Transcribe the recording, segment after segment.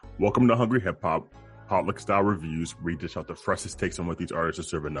Welcome to Hungry Hip Hop, potluck style reviews. We dish out the freshest takes on what these artists are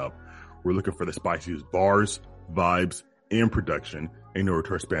serving up. We're looking for the spiciest bars, vibes, and production in order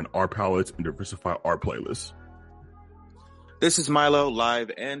to expand our palettes and diversify our playlists. This is Milo, live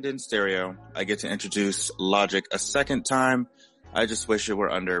and in stereo. I get to introduce Logic a second time. I just wish it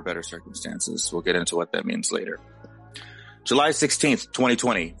were under better circumstances. We'll get into what that means later. July 16th,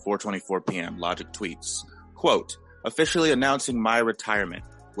 2020, 4:24 p.m. Logic tweets, quote, officially announcing my retirement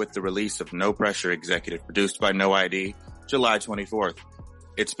with the release of No Pressure Executive produced by No ID, July 24th.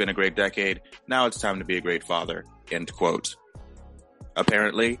 It's been a great decade. Now it's time to be a great father, end quote.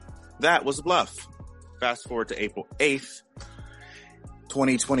 Apparently, that was a bluff. Fast forward to April 8th,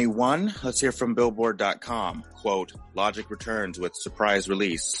 2021. Let's hear from Billboard.com. Quote, Logic returns with surprise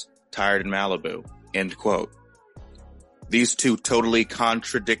release, Tired in Malibu, end quote. These two totally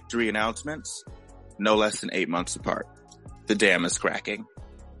contradictory announcements, no less than 8 months apart. The dam is cracking.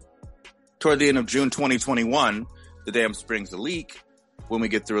 Toward the end of June 2021, the dam springs a leak when we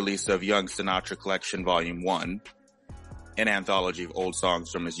get the release of Young Sinatra Collection Volume 1, an anthology of old songs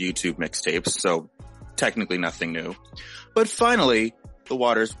from his YouTube mixtapes, so technically nothing new. But finally, the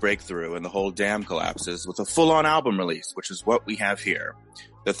waters break through and the whole dam collapses with a full-on album release, which is what we have here.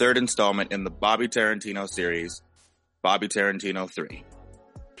 The third installment in the Bobby Tarantino series, Bobby Tarantino 3.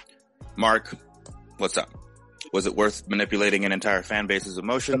 Mark, what's up? Was it worth manipulating an entire fan base's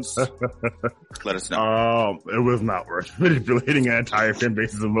emotions? Let us know. It was not worth manipulating an entire fan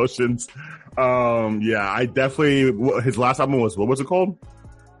base's emotions. Yeah, I definitely, his last album was, what was it called?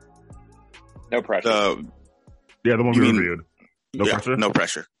 No Pressure. The one we reviewed. No Pressure? No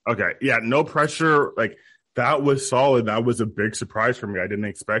Pressure. Okay. Yeah, No Pressure. Like, that was solid. That was a big surprise for me. I didn't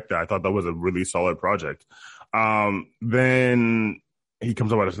expect that. I thought that was a really solid project. Then he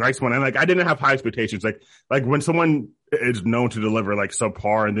comes up with this next one, and like I didn't have high expectations. Like when someone is known to deliver like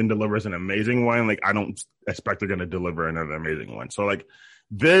subpar and then delivers an amazing one, like I don't expect they're going to deliver another amazing one. So like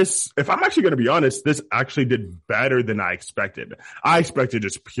this, if I'm actually going to be honest, this actually did better than I expected. I expected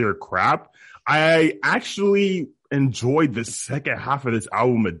just pure crap. I actually enjoyed the second half of this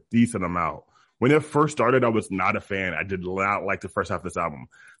album a decent amount. When it first started, I was not a fan. I did not like the first half of this album.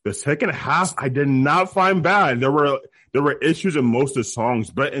 The second half, I did not find bad. There were issues in most of the songs,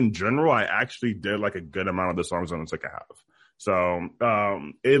 but in general, I actually did like a good amount of the songs on the second half. So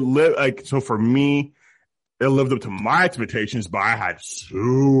so for me, it lived up to my expectations, but I had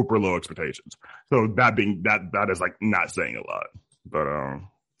super low expectations. So that is like not saying a lot. But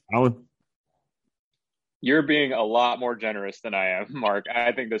Alan, you're being a lot more generous than I am, Mark.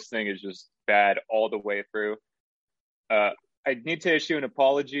 I think this thing is just bad all the way through. I need to issue an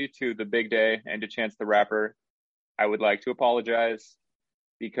apology to The Big Day and to Chance the Rapper. I would like to apologize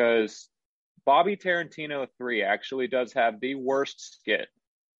because Bobby Tarantino 3 actually does have the worst skit.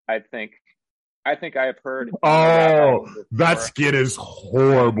 I think I have heard. Oh, that skit is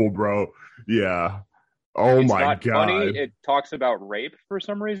horrible, bro. Yeah. Oh my God. Funny. It talks about rape for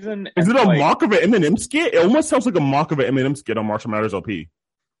some reason. Is it a mock of an Eminem skit? It almost sounds like a mock of an Eminem skit on Marshall Mathers LP.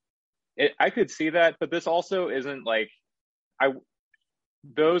 I could see that, but this also isn't like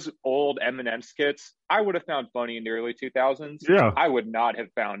those old Eminem skits. I would have found funny in the early 2000s. Yeah, I would not have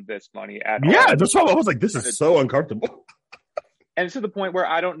found this funny at all. Yeah, that's why I was like, this is so uncomfortable. And it's to the point where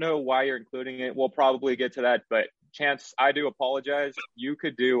I don't know why you're including it. We'll probably get to that, but Chance, I do apologize. You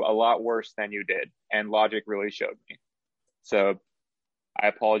could do a lot worse than you did, and Logic really showed me. So I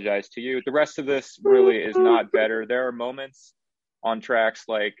apologize to you. The rest of this really is not better. There are moments on tracks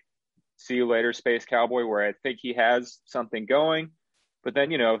like See You Later, Space Cowboy, where I think he has something going, but then,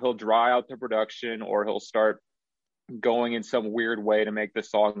 he'll dry out the production or he'll start going in some weird way to make the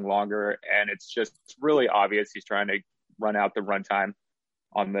song longer. And it's just really obvious he's trying to run out the runtime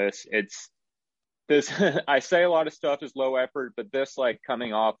on this. I say a lot of stuff is low effort, but this, like,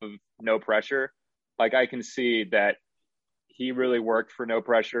 coming off of No Pressure, like, I can see that he really worked for No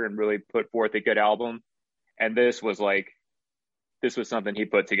Pressure and really put forth a good album. And this was something he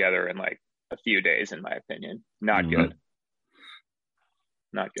put together in like a few days, in my opinion. Not good.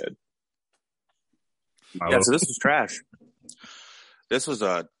 Not good. Yeah, so this was trash. This was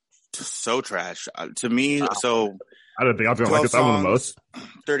so trash to me. So I don't think I like this album the most.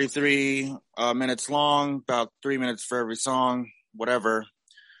 33 minutes long, about 3 minutes for every song, whatever.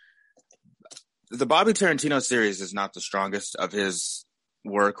 The Bobby Tarantino series is not the strongest of his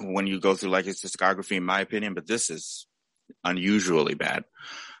work when you go through like his discography, in my opinion, but this is unusually bad.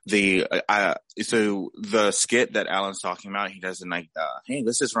 So the skit that Alan's talking about, he does in like, hey,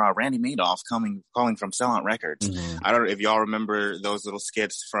 this is Randy Madoff calling from Sellout Records. Mm-hmm. I don't know if y'all remember those little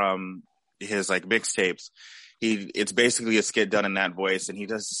skits from his like mixtapes. it's basically a skit done in that voice, and he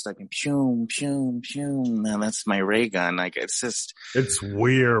does this like pew pew pew. Man, that's my ray gun. Like it's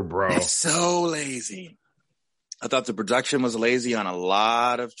weird, bro. It's so lazy. I thought the production was lazy on a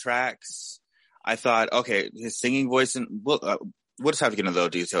lot of tracks. I thought, okay, his singing voice, and we'll just have to get into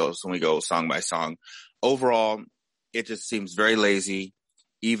those details when we go song by song. Overall, it just seems very lazy,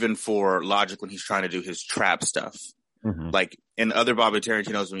 even for Logic when he's trying to do his trap stuff. Mm-hmm. Like in other Bobby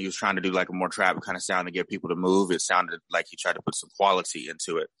Tarantino's, when he was trying to do like a more trap kind of sound to get people to move, it sounded like he tried to put some quality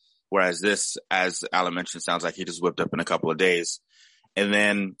into it. Whereas this, as Alan mentioned, sounds like he just whipped up in a couple of days. And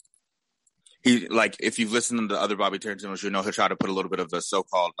then he, like, if you've listened to other Bobby Tarantino's, you know he'll try to put a little bit of the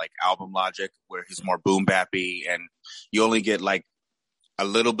so-called like album logic where he's more boom bappy, and you only get like a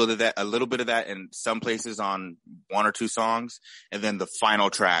little bit of that in some places on one or two songs, and then the final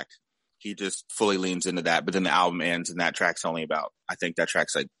track he just fully leans into that. But then the album ends, and that track's only about, I think that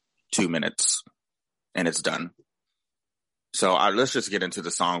track's like 2 minutes, and it's done. So let's just get into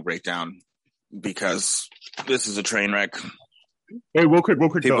the song breakdown because this is a train wreck. Hey, real quick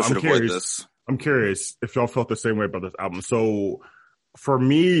People though, should avoid this. I'm curious if y'all felt the same way about this album. So for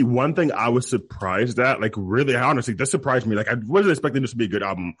me, one thing I was surprised at, like really, honestly, this surprised me. Like I wasn't expecting this to be a good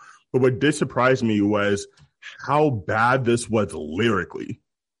album, but what did surprise me was how bad this was lyrically.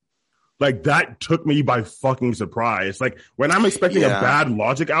 Like that took me by fucking surprise. Like when I'm expecting a bad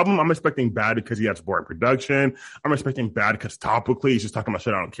Logic album, I'm expecting bad because he has boring production. I'm expecting bad because topically he's just talking about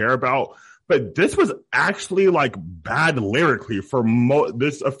shit I don't care about. But this was actually like bad lyrically for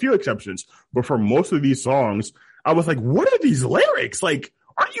there's a few exceptions, but for most of these songs, I was like, what are these lyrics? Like,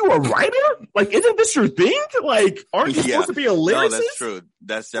 aren't you a writer? Like, isn't this your thing? Like, aren't you supposed to be a lyricist? No, that's true.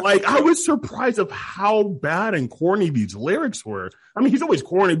 That's definitely like, true. I was surprised of how bad and corny these lyrics were. I mean, he's always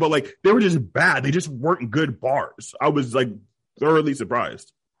corny, but like, they were just bad. They just weren't good bars. I was like thoroughly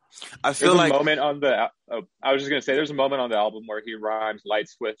surprised. I feel like a moment on the. I was just gonna say, there's a moment on the album where he rhymes light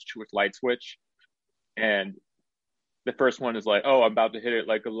switch with light switch, and the first one is like, "Oh, I'm about to hit it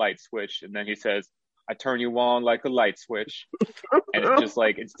like a light switch," and then he says, "I turn you on like a light switch," and it just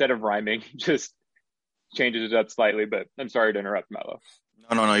like instead of rhyming, just changes it up slightly. But I'm sorry to interrupt, Mello.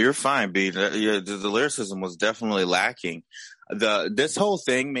 No, you're fine, B. The lyricism was definitely lacking. This whole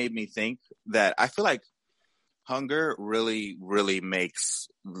thing made me think that I feel like hunger really, really makes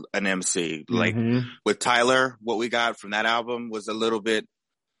an MC. Like with Tyler, what we got from that album was a little bit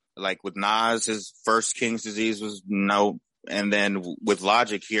like with Nas, his first King's Disease was no. And then with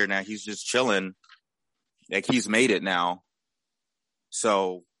Logic here now, he's just chilling. Like he's made it now.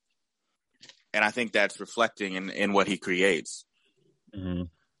 So, and I think that's reflecting in what he creates. Mm-hmm.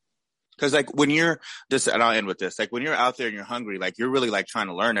 Cause like when you're just, and I'll end with this, like when you're out there and you're hungry, like you're really like trying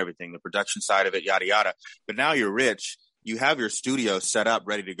to learn everything, the production side of it, yada, yada. But now you're rich. You have your studio set up,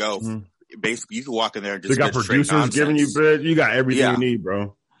 ready to go. Mm-hmm. Basically, you can walk in there and just you got producers giving you bread. You got everything you need,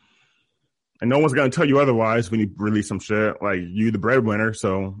 bro. And no one's going to tell you otherwise when you release some shit. Like you the breadwinner.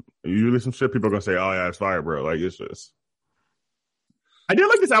 So you release some shit, people are going to say, oh yeah, it's fire, bro. Like it's just, I did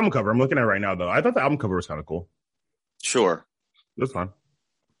like this album cover. I'm looking at it right now though. I thought the album cover was kind of cool. Sure. That's fine.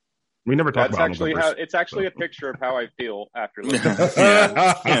 We never talked about actually album covers. It's actually a picture of how I feel after looking at it.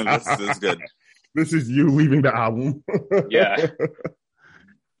 Yeah, this is good. This is you leaving the album. Yeah.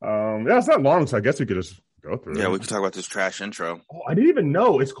 Yeah, it's not long, so I guess we could just go through it. Yeah, we can talk about this trash intro. Oh, I didn't even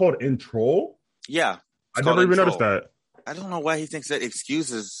know it's called Intro. Yeah. I never even noticed that. I don't know why he thinks that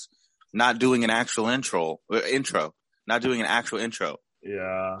excuses not doing an actual intro. Not doing an actual intro.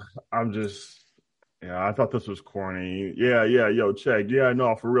 Yeah, I thought this was corny. Yeah, yo, check. Yeah,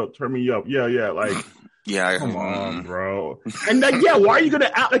 no, for real, turn me up. Yeah, like, yeah, come on, bro. And like, yeah, why are you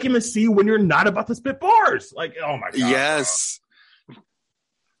gonna act like MC when you're not about to spit bars? Like, oh my god. Yes.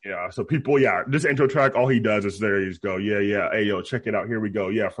 Yeah, so people, this intro track, all he does is there you just go, yeah, hey, yo, check it out, here we go,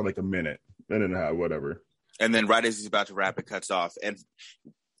 yeah, for like a minute, and then whatever. And then right as he's about to rap, it cuts off. And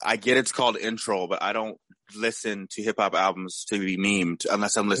I get it's called intro, but I don't listen to hip-hop albums to be memed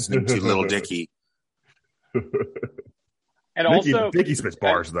unless I'm listening to Lil Dicky. And also, Dicky spits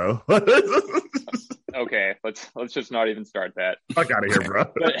bars, though. Okay, let's just not even start that. Fuck out of here, bro.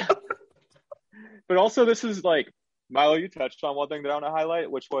 But also, this is like, Milo, you touched on one thing that I want to highlight,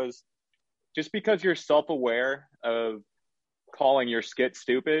 which was just because you're self-aware of calling your skit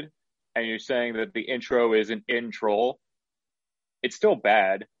stupid and you're saying that the intro is an in-troll, it's still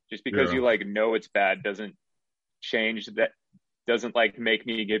bad. Just because you like know it's bad doesn't change that, doesn't like make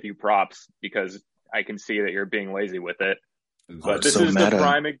me give you props because I can see that you're being lazy with it. But this is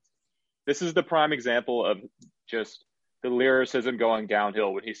the prime example of just the lyricism going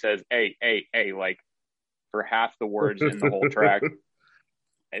downhill when he says, hey, like for half the words in the whole track.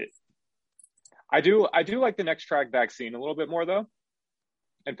 I do like the next track, Vaccine, a little bit more though.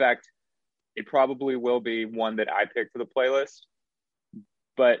 In fact, it probably will be one that I pick for the playlist.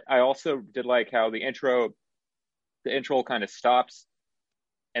 But I also did like how the intro kind of stops,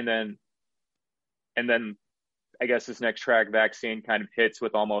 and then I guess this next track, Vaccine, kind of hits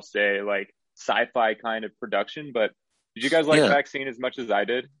with almost a like sci-fi kind of production. But did you guys like Vaccine as much as I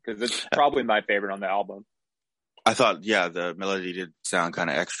did? Because it's probably my favorite on the album. I thought, the melody did sound kind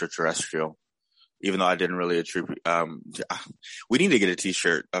of extraterrestrial, even though I didn't really attribute. We need to get a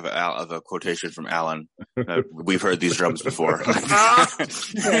T-shirt of a quotation from Alan. We've heard these drums before, because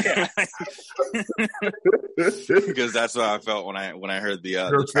that's how I felt when I heard the.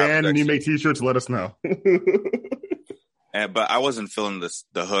 You're a fan and you make T-shirts. Let us know. But I wasn't feeling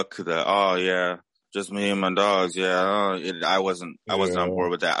the hook. Just me and my dogs. I wasn't on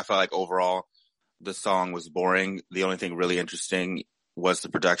board with that. I felt like overall the song was boring. The only thing really interesting was the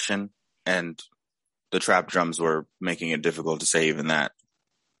production, and the trap drums were making it difficult to say even that.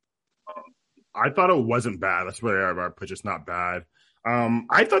 I thought it wasn't bad. That's where I put just not bad.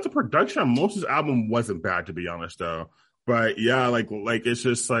 I thought the production on most of this album wasn't bad, to be honest, though. But yeah, like it's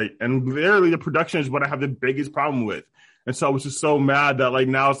just like, and literally the production is what I have the biggest problem with. And so I was just so mad that like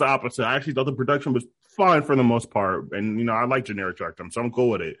now it's the opposite. I actually thought the production was fine for the most part. And, I like generic track drums, so I'm cool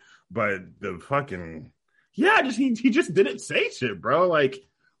with it. But the fucking, he just didn't say shit, bro. Like,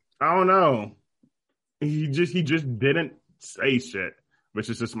 I don't know. He just didn't say shit, which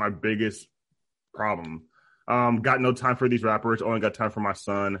is just my biggest problem. Got no time for these rappers. Only got time for my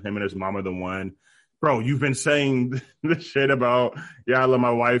son. Him and his mama, the one. Bro, you've been saying this shit about, I love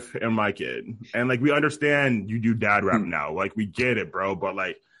my wife and my kid. And, like, we understand you do dad rap now. Like, we get it, bro. But,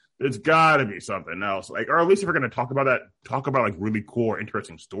 like, it's got to be something else. Like, or at least if we're going to talk about, like, really cool or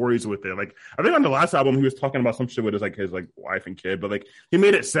interesting stories with it. Like, I think on the last album, he was talking about some shit with his wife and kid. But, like, he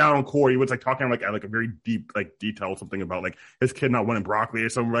made it sound cool. He was, like, talking, like, at, like, a very deep, like, detail, something about, like, his kid not wanting broccoli or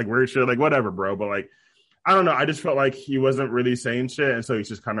some, like, weird shit. Like, whatever, bro. But, like, I don't know. I just felt like he wasn't really saying shit. And so he's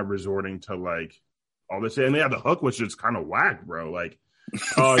just kind of resorting to, like, all this shit. And the hook was just kind of whack, bro. Like,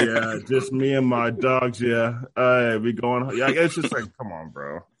 oh yeah, just me and my dogs. Yeah, we going. Yeah, it's just like, come on,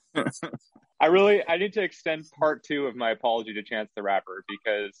 bro. I need to extend part 2 of my apology to Chance the Rapper,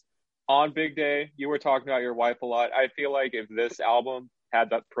 because on Big Day you were talking about your wife a lot. I feel like if this album had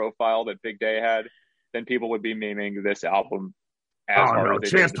that profile that Big Day had, then people would be memeing this album as hard as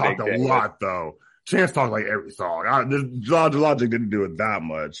Chance talked a lot though. Chance talked like every song. Logic didn't do it that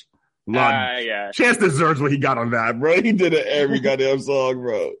much. Chance deserves what he got on that, bro. He did it every goddamn song,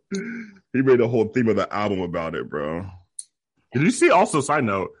 bro. He made the whole theme of the album about it, bro. Did you see, also, side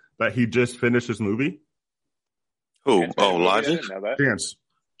note, that he just finished his movie? Who? Logic?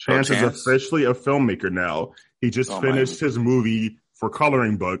 Chance is officially a filmmaker now. He just finished his movie for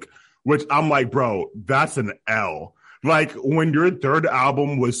Coloring Book, which I'm like, bro, that's an L. Like, when your third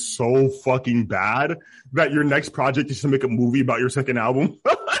album was so fucking bad that your next project is to make a movie about your second album.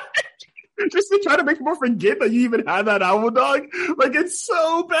 Just to try to make people forget that you even had that album, dog. Like, it's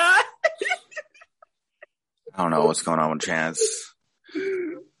so bad. I don't know what's going on with Chance.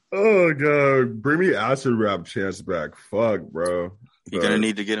 Oh, God. Bring me acid rap Chance back. Fuck, bro. You're going to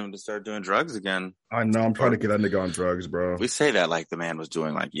need to get him to start doing drugs again. I know. I'm trying to get that nigga on drugs, bro. We say that like the man was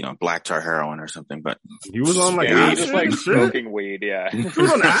doing, like, black tar heroin or something, but he was on, like, acid. He was just, like, smoking weed, yeah. He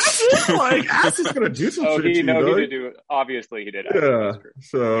was on acid? Like, acid's going to do some shit to you, he did do it. Obviously, he did. Yeah.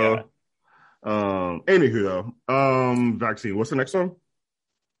 So... Yeah. Anywho though, Vaccine. What's the next song?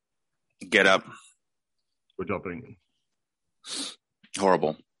 Get Up. What y'all think?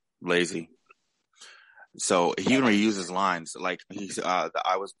 Horrible, lazy. So he even reuses lines like he's the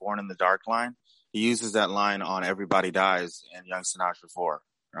 "I was born in the dark" line. He uses that line on "Everybody Dies" and Young Sinatra 4.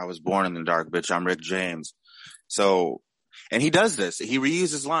 I was born in the dark, bitch. I'm Rick James. So, and he does this. He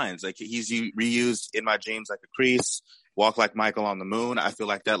reuses lines like he's reused "In My Dreams Like a Crease." Walk Like Michael on the Moon. I feel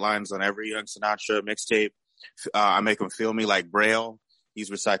like that line's on every Young Sinatra mixtape. I Make Him Feel Me Like Braille. He's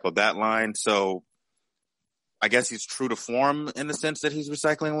recycled that line. So I guess he's true to form in the sense that he's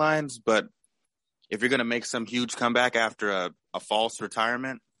recycling lines. But if you're going to make some huge comeback after a false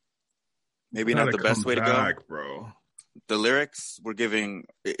retirement, maybe not the best way to go. Bro. The lyrics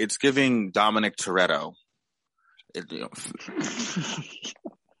it's giving Dominic Toretto.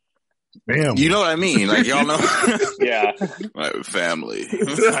 Damn. You know what I mean? Like, y'all know? Yeah. My family.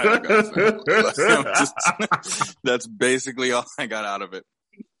 That's basically all I got out of it.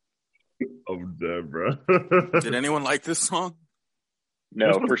 I'm dead, bro. Did anyone like this song?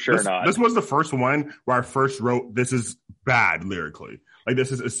 No, for sure not. This was the first one where I first wrote, this is bad lyrically. Like,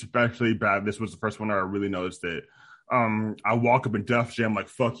 this is especially bad. This was the first one where I really noticed it. I walk up in Def Jam like,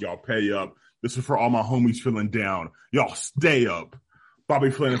 fuck y'all, pay up. This is for all my homies feeling down. Y'all stay up. Bobby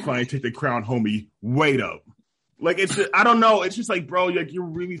Flynn and Flying take the crown, homie. Wait up. Like, it's just, I don't know. It's just like, bro, like, you're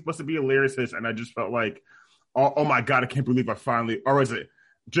really supposed to be a lyricist. And I just felt like, oh my God, I can't believe I finally, or is it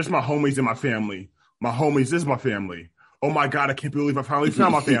just my homies and my family? My homies is my family. Oh my God, I can't believe I finally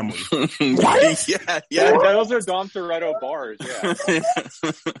found my family. What? Yeah, those are Dom Toretto bars, yeah.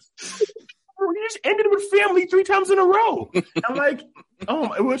 You just ended with family 3 times in a row. I'm like,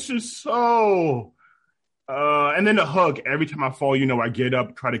 oh, it was just so. And then the hook. Every time I fall, you know, I get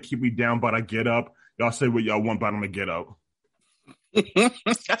up. Try to keep me down, but I get up. Y'all say what y'all want, but I'm gonna get up.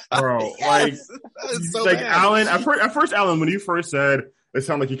 Bro, yes, so like bad. Alan. At first, Alan, when you first said it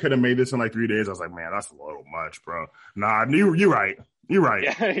sounded like you could have made this in like 3 days, I was like, man, that's a little much, bro. Nah, you're right. You're right.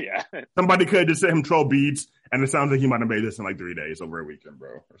 Yeah. Somebody could have just said him troll beats, and it sounds like he might have made this in like 3 days over a weekend, bro.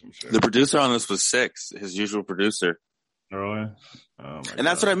 Or some shit. The producer on this was Six, his usual producer. Really? Oh, and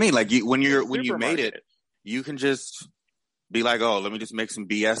that's what I mean. Like when you made it, you can just be like, oh, let me just make some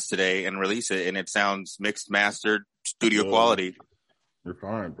BS today and release it, and it sounds mixed, mastered, studio quality. You're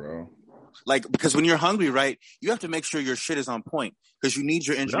fine, bro. Like, because when you're hungry, right, you have to make sure your shit is on point because you need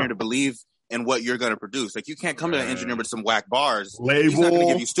your engineer to believe in what you're going to produce. Like, you can't come to an engineer with some whack bars. Label, he's not going to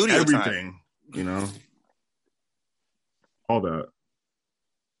give you studio everything, time. You know? All that.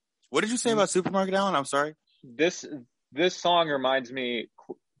 What did you say about Supermarket, Alan? I'm sorry. This song reminds me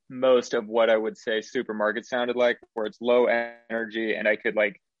most of what I would say Supermarket sounded like, where it's low energy, and I could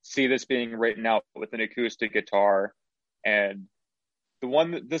like see this being written out with an acoustic guitar. And the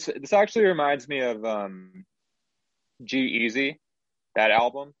one this actually reminds me of G-Eazy, that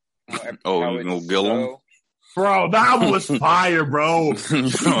album. Gillum. Bro, that album was fire, bro. Drugs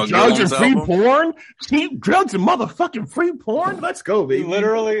and free porn? Cheap drugs and motherfucking free porn? Let's go, baby.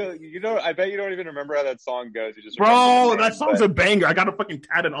 Literally, I bet you don't even remember how that song goes. You just bro, that song's a banger. I got a fucking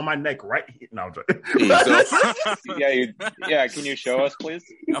tatted on my neck right here. No, I'm joking. Yeah, can you show us, please?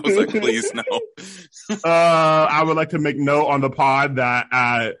 I was like, please, no. I would like to make note on the pod that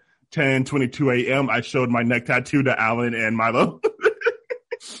at 10:22 a.m. I showed my neck tattoo to Alan and Milo.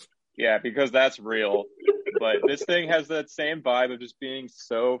 Yeah, because that's real. But this thing has that same vibe of just being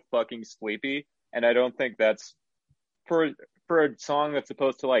so fucking sleepy, and I don't think that's for a song that's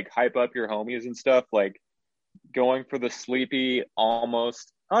supposed to like hype up your homies and stuff. Like going for the sleepy,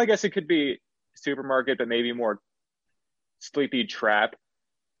 almost. Oh, I guess it could be Supermarket, but maybe more sleepy trap.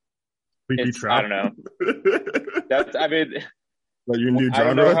 Sleepy trap. I don't know. That's. I mean. Like your new genre? I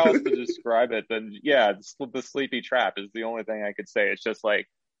don't know how else to describe it. Then yeah, the sleepy trap is the only thing I could say. It's just like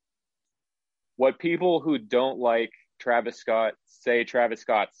what people who don't like Travis Scott say Travis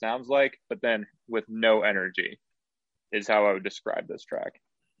Scott sounds like, but then with no energy is how I would describe this track.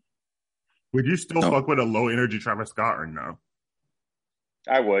 Would you still fuck with a low energy Travis Scott or no?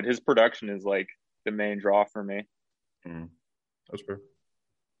 I would. His production is like the main draw for me. That's fair.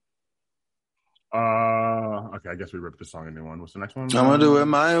 Okay, I guess we ripped the song a new one. What's the next one? I'm gonna do it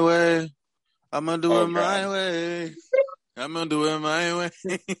my way. I'm gonna do it my way. I'm gonna do it my way.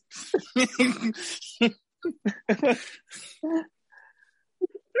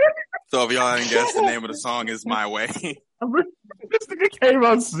 So if y'all didn't guess, the name of the song is My Way. This nigga came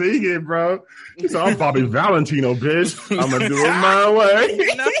out singing, bro. He said, I'm Bobby Valentino, bitch. I'm gonna do it my way.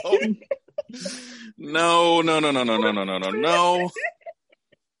 No.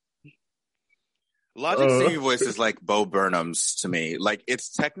 Logic's singing voice is like Bo Burnham's to me. Like, it's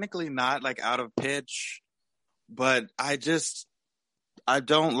technically not like out of pitch, but I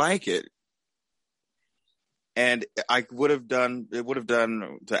don't like it. And the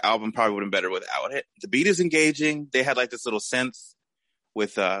album probably would have been better without it. The beat is engaging. They had like this little synth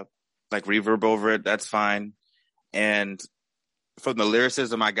with like reverb over it. That's fine. And from the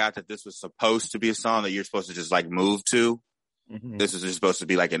lyricism, I got that this was supposed to be a song that you're supposed to just like move to. Mm-hmm. This is just supposed to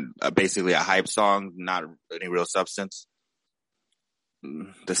be like basically a hype song, not any real substance.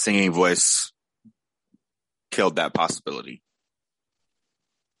 The singing voice killed that possibility.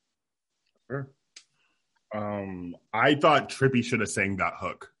 Sure. I thought Trippy should have sang that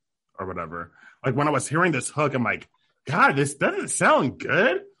hook or whatever. Like when I was hearing this hook, I'm like, God, this doesn't sound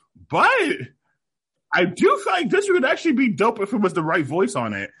good, but I do feel like this would actually be dope if it was the right voice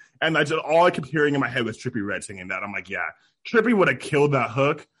on it. And all I kept hearing in my head was Trippie Redd singing that. I'm like, yeah, Trippie would have killed that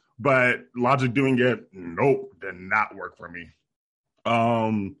hook, but Logic doing it, nope, did not work for me.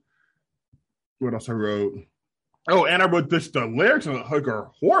 What else I wrote? Oh, and I wrote this. The lyrics on the hook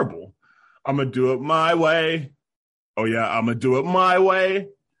are horrible. I'm gonna do it my way. Oh yeah, I'm gonna do it my way.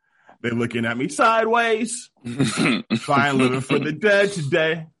 They're looking at me sideways. Fine, living for the dead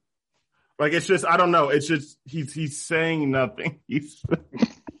today. Like, it's just, I don't know. It's just he's saying nothing.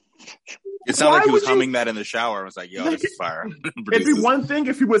 It sounded like he was humming that in the shower. I was like, yo, this is fire. It'd be one thing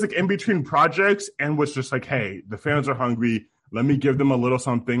if he was like in between projects and was just like, hey, the fans are hungry. Let me give them a little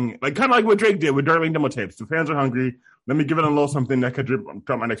something. Like kind of like what Drake did with Darling Demo Tapes. The fans are hungry. Let me give them a little something that could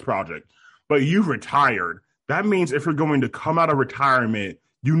drop my next project. But you retired. That means if you're going to come out of retirement,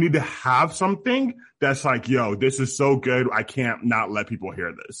 you need to have something that's like, yo, this is so good. I can't not let people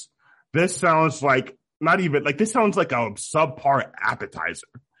hear this. This sounds like this sounds like a subpar appetizer.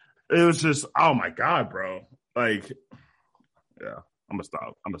 It was just, oh my God, bro. Like, yeah, I'm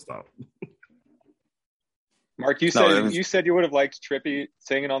gonna stop. Mark, you said you would have liked Trippy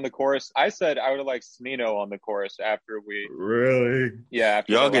singing on the chorus. I said I would have liked Smino on the chorus after we. Really? Yeah.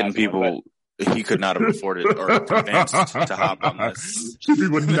 After y'all getting people. He could not have afforded or convinced to hop on this. He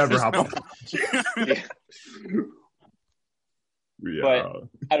would never hop on. Yeah. But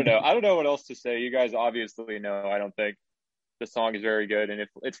I don't know what else to say. You guys obviously know I don't think the song is very good, and if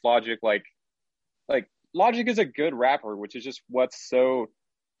it's Logic, like Logic is a good rapper, which is just what's so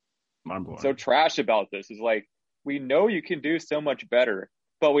trash about this is like we know you can do so much better,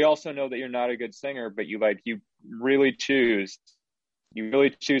 but we also know that you're not a good singer, but you really choose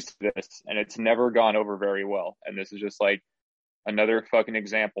this, and it's never gone over very well. And this is just like another fucking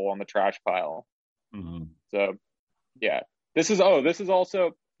example on the trash pile. Mm-hmm. So, yeah, this is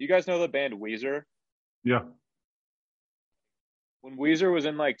also, you guys know the band Weezer? Yeah. When Weezer was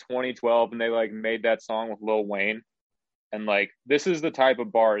in like 2012 and they like made that song with Lil Wayne, and like this is the type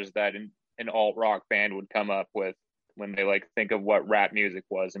of bars that an alt rock band would come up with when they like think of what rap music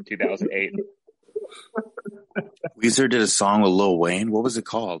was in 2008. Weezer did a song with Lil Wayne. What was it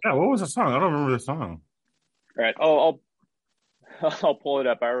called? Yeah, what was the song? I don't remember the song. All right. Oh, I'll pull it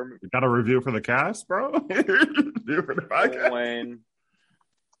up. I remember. You got a review for the cast, bro? Review for the podcast? Lil Wayne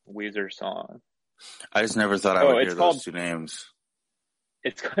Weezer song. I just never thought I would hear those two names.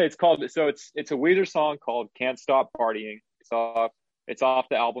 It's called, so it's a Weezer song called "Can't Stop Partying." It's off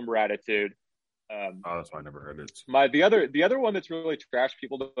the album Ratitude. That's why I never heard it. The other one that's really trash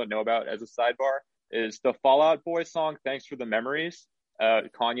people don't know about as a sidebar is the Fall Out Boy song "Thanks for the Memories,"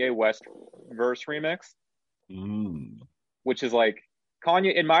 Kanye West verse remix, which is like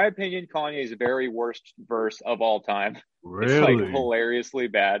Kanye. In my opinion, Kanye's very worst verse of all time. Really? It's like hilariously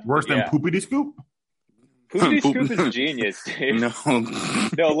bad. Worse than Poopity Scoop? Poopity Scoop is genius, dude.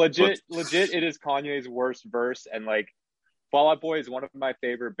 No, legit. It is Kanye's worst verse, and like Fall Out Boy is one of my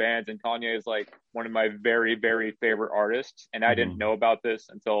favorite bands, and Kanye is like one of my very, very favorite artists. And I didn't know about this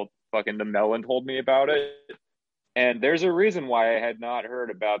until fucking the Melon told me about it. And there's a reason why I had not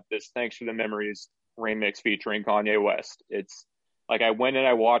heard about this "Thanks for the Memories" remix featuring Kanye West. It's like I went and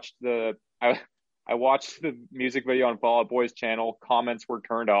I watched the music video on Fall Out Boy's channel. Comments were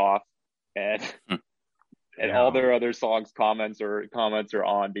turned off, and all their other songs comments are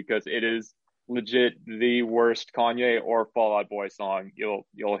on, because it is legit the worst Kanye or Fall Out Boy song you'll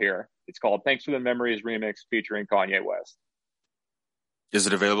hear. It's called "Thanks for the Memories" remix featuring Kanye West. Is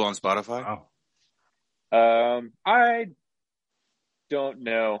it available on Spotify? I don't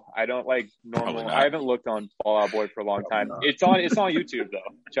know. I don't like normal. I haven't looked on Fall Out Boy for a long time. It's on YouTube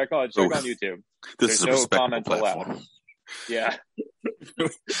though. Check on YouTube. There's no comments allowed. Yeah.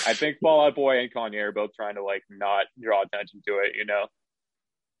 I think Fall Out Boy and Kanye are both trying to like not draw attention to it, you know?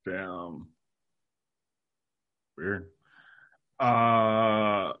 Damn. Weird.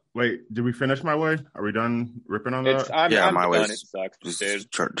 Wait, did we finish My Way? Are we done ripping on that? I'm My Way. It sucks,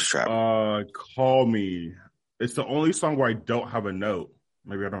 dude. Call Me. It's the only song where I don't have a note.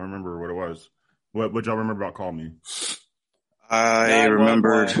 Maybe I don't remember what it was. What y'all remember about Call Me? I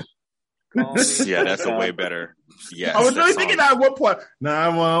remembered. Yeah, that's a way better. Yes, I was really thinking that at one point.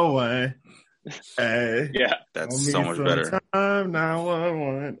 911. Hey, yeah, that's so much better.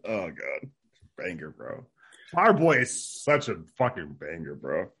 911. Oh god, banger, bro. Flower Boy is such a fucking banger,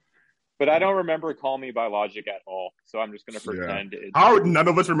 bro. But I don't remember "Call Me" by Logic at all, so I'm just gonna pretend. How none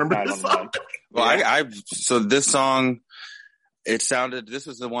of us remember this song? Well, so this song. It sounded, this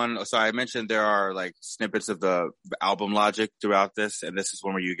was the one, so I mentioned there are like snippets of the album Logic throughout this, and this is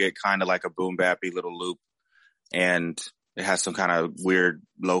one where you get kind of like a boom bappy little loop, and it has some kind of weird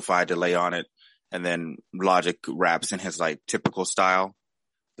lo-fi delay on it, and then Logic raps in his like typical style.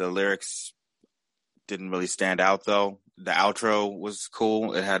 The lyrics didn't really stand out though. The outro was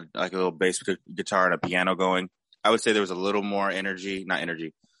cool. It had like a little bass guitar and a piano going. I would say there was a little more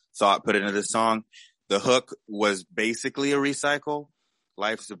thought put into this song. The hook was basically a recycle.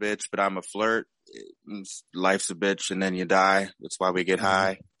 Life's a bitch, but I'm a flirt. Life's a bitch, and then you die. That's why we get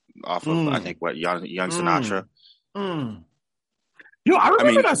high. Off of, I think, Young Sinatra. Yo, I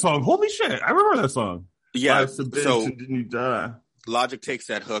remember that song. Holy shit. I remember that song. Yeah. Life's a bitch, and then you die. Logic takes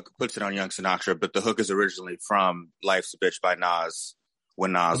that hook, puts it on Young Sinatra, but the hook is originally from Life's a Bitch by Nas,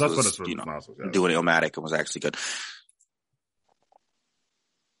 when Nas was, doing Illmatic and was actually good.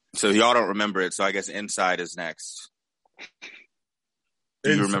 So y'all don't remember it, so I guess Inside is next.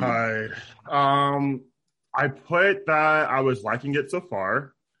 Do you remember? I put that I was liking it so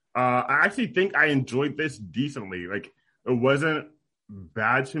far. I actually think I enjoyed this decently. Like, it wasn't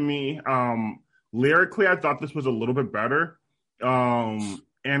bad to me. Lyrically, I thought this was a little bit better. And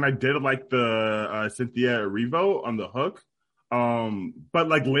I did like the Cynthia Erivo on the hook. But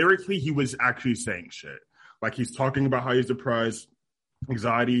like lyrically, he was actually saying shit. Like, he's talking about how he's depressed,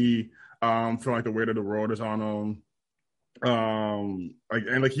 anxiety, feeling like the weight of the world is on him. I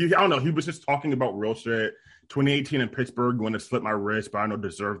don't know, he was just talking about real shit. 2018 in Pittsburgh, going to slip my wrist, but I don't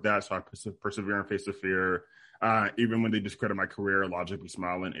deserve that, so I persevere and face the fear. Even when they discredit my career, logically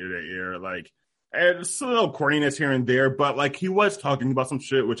smiling ear to ear. Like, it's a little corniness here and there, but like, he was talking about some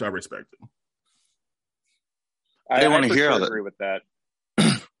shit, which I respected. I want to hear all that. Agree with that.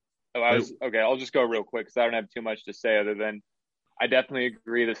 I'll just go real quick because I don't have too much to say other than I definitely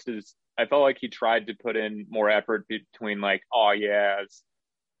agree. I felt like he tried to put in more effort between like, oh yes,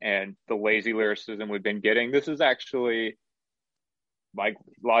 and the lazy lyricism we've been getting. This is actually like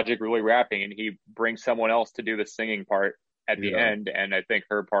Logic really rapping, and he brings someone else to do the singing part at the end, and I think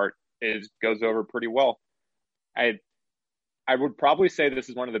her part goes over pretty well. I would probably say this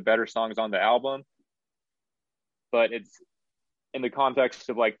is one of the better songs on the album, but it's in the context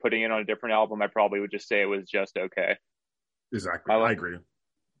of like putting it on a different album, I probably would just say it was just okay. Exactly. I agree.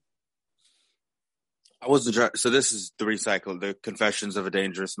 So this is the Confessions of a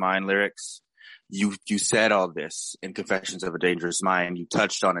Dangerous Mind lyrics. You said all this in Confessions of a Dangerous Mind. You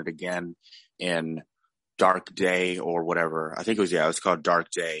touched on it again in Dark Day or whatever. I think it was called Dark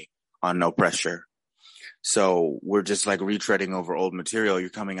Day on No Pressure. So we're just like retreading over old material. You're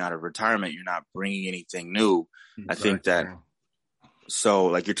coming out of retirement. You're not bringing anything new. Exactly. I think that, so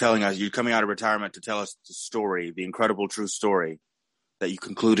like you're telling us, you're coming out of retirement to tell us the story, the incredible true story that you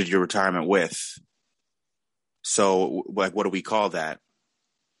concluded your retirement with. So like, what do we call that?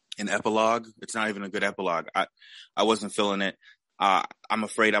 An epilogue? It's not even a good epilogue. I wasn't feeling it. I'm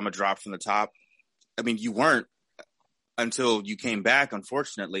afraid I'm a drop from the top. I mean, you weren't until you came back,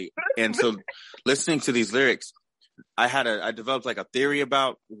 unfortunately. And so listening to these lyrics, I developed like a theory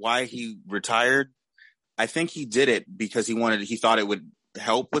about why he retired. I think he did it because he thought it would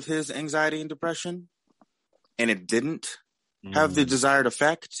help with his anxiety and depression, and it didn't have the desired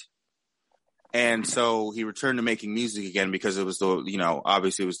effect. And so he returned to making music again because it was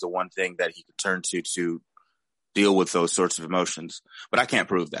obviously it was the one thing that he could turn to deal with those sorts of emotions. But I can't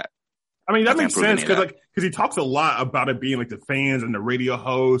prove that. I mean, that makes sense because he talks a lot about it being like the fans and the radio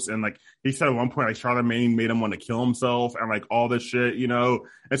hosts, and like he said at one point, like Charlamagne made him want to kill himself and like all this shit,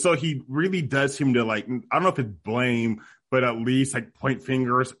 And so he really does seem to like, I don't know if it's blame, but at least like point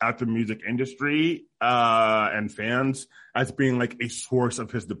fingers at the music industry and fans as being like a source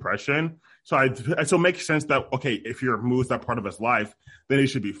of his depression. So it makes sense that, okay, if he removes that part of his life, then he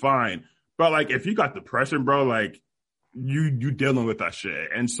should be fine. But like, if you got depression, bro, like you dealing with that shit.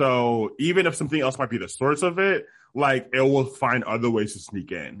 And so even if something else might be the source of it, like it will find other ways to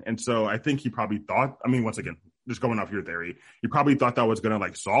sneak in. And so I think he probably thought, I mean, once again, just going off your theory, he probably thought that was going to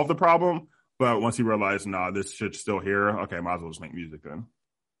like solve the problem. But once he realized, this shit's still here, okay, might as well just make music then.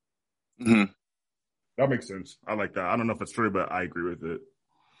 Mm-hmm. That makes sense. I like that. I don't know if it's true, but I agree with it.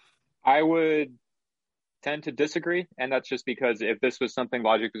 I would tend to disagree, and that's just because if this was something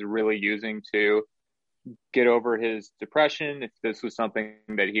Logic was really using to get over his depression, if this was something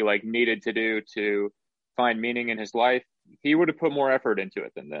that he like needed to do to find meaning in his life, he would have put more effort into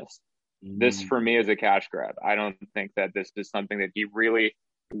it than this. This for me is a cash grab. I don't think that this is something that he really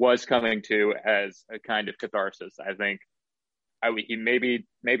was coming to as a kind of catharsis. I think he maybe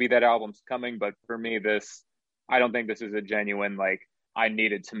that album's coming, but for me, I don't think this is a genuine like I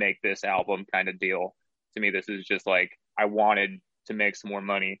needed to make this album kind of deal. To me, this is just like I wanted to make some more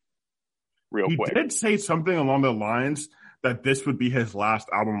money real quick. He did say something along the lines that this would be his last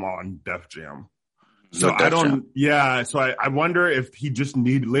album on Def Jam. So I wonder if he just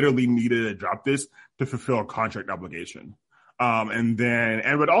literally needed to drop this to fulfill a contract obligation. And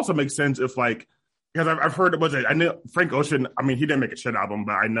it would also make sense if like, because I've heard, I know Frank Ocean, I mean, he didn't make a shit album,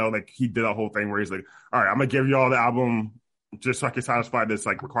 but I know like he did a whole thing where he's like, all right, I'm going to give you all the album just so I can satisfy this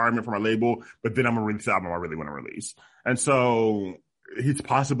like requirement for my label, but then I'm going to release the album I really want to release. And so it's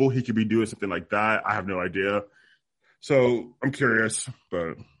possible he could be doing something like that. I have no idea. So I'm curious,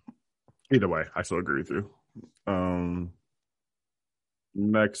 but either way, I still agree with you.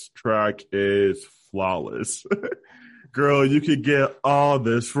 Next track is Flawless. Girl, you could get all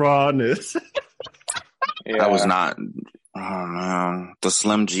this rawness. Yeah. That was not. Oh man, the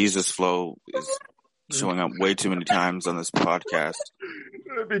Slim Jesus flow is showing up way too many times on this podcast.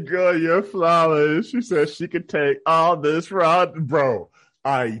 Baby girl, you're flawless. She said she could take all this raw. Bro,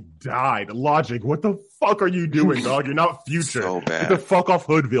 I died. Logic, what the fuck are you doing, dog? You're not Future. So bad. Get the fuck off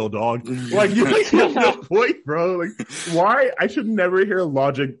Hoodville, dog. Like, you make the point, bro. Like, why? I should never hear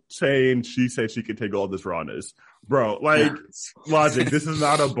Logic saying she said she could take all this rawness. Bro, like, Logic, this is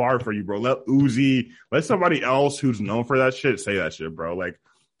not a bar for you, bro. Let Uzi, let somebody else who's known for that shit say that shit, bro. Like,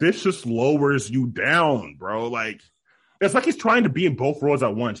 this just lowers you down, bro. Like, it's like he's trying to be in both roles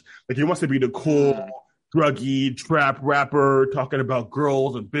at once. Like, he wants to be the cool, druggy, trap rapper talking about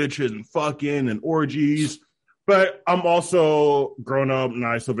girls and bitches and fucking and orgies. But I'm also grown up,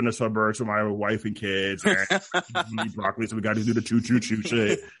 nice, live in the suburbs with my wife and kids. And we eat broccoli, so we got to do the choo-choo-choo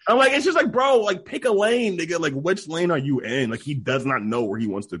shit. I'm like, it's just like, bro, like, pick a lane, nigga. Like, which lane are you in? Like, he does not know where he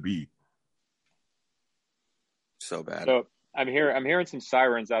wants to be. So bad. So I'm hearing some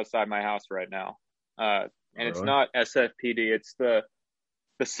sirens outside my house right now. And it's not SFPD, it's the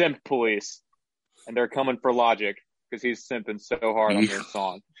simp police. And they're coming for Logic because he's simping so hard on their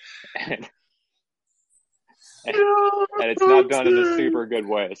song. And it's not done in a super good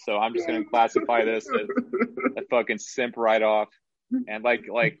way. So I'm just going to classify this as a fucking simp write-off. And like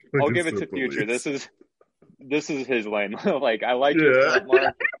I'll give it to Future. This is his lane. Like, I like your point,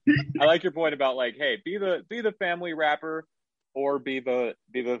 Mark. I like your point about, like, hey, be the family rapper or be the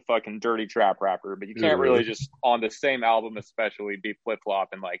fucking dirty trap rapper, but you can't really just on the same album especially be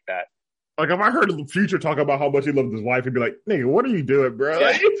flip-flopping like that. Like, if I heard Future talk about how much he loved his wife, he'd be like, nigga, what are you doing, bro? Yeah,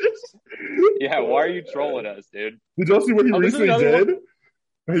 like, yeah, why are you trolling us, dude? Did y'all see what he recently did?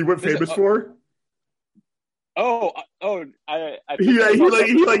 One? He went famous for? I he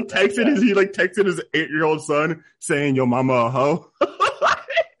texted his 8-year-old son saying, "Yo, mama a hoe."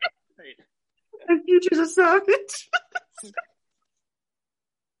 And Future's a savage.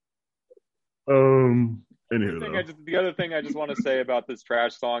 The other thing I just want to say about this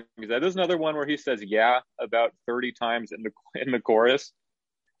trash song is that there's another one where he says "yeah" about 30 times in the chorus.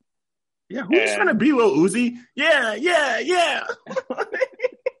 Yeah, who's trying to be Lil Uzi? Yeah.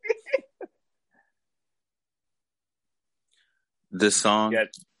 This song, yeah,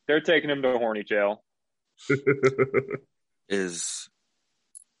 they're taking him to horny jail. is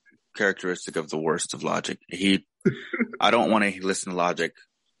characteristic of the worst of Logic. I don't want to listen to Logic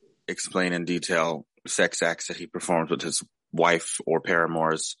explain in detail sex acts that he performed with his wife or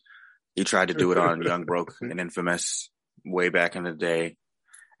paramours. He tried to do it on Young Broke and Infamous way back in the day,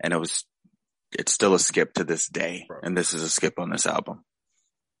 and it's still a skip to this day, and this is a skip on this album.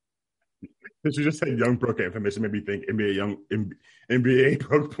 Since you just said Young Broke and Infamous, it made me think NBA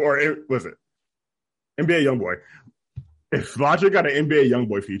Broke or was it NBA Youngboy? If Logic got an NBA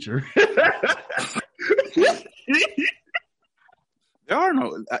Youngboy feature.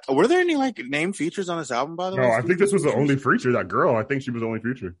 Were there any like name features on this album, by the way? No, I think this was the only feature. That girl, I think she was the only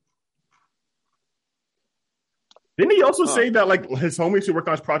feature. Didn't he also say that like his homies who worked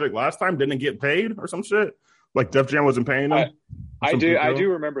on his project last time didn't get paid or some shit? Like Def Jam wasn't paying them? I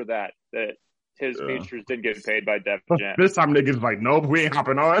do remember that his features didn't get paid by Def Jam. This time niggas like, nope, we ain't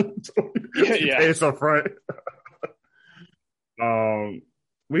hopping on. Yeah. Pay us up front.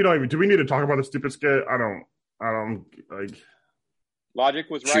 We don't even. Do we need to talk about the stupid skit? I don't like. Logic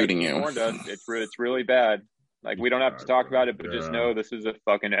was right. Shooting He you. warned us. It's really bad. Like, we don't have to talk about it, but just know this is a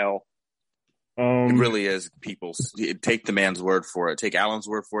fucking L. It really is. People take the man's word for it. Take Alan's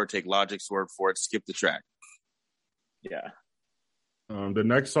word for it. Take Logic's word for it. Skip the track. Yeah. The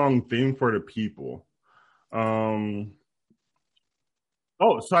next song, Theme for the People. So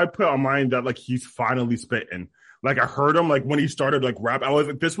I put on mind that like he's finally spitting. Like I heard him like when he started like rap. I was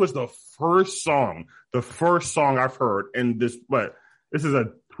like, this was the first song I've heard in this. But this is a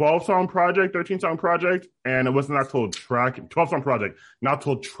 12-song project, 13-song project, and it wasn't until 12-song project, not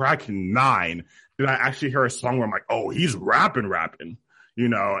till track 9 did I actually hear a song where I'm like, oh, he's rapping, you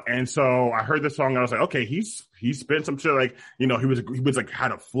know. And so I heard this song and I was like, okay, he's spit some shit like, you know, he was like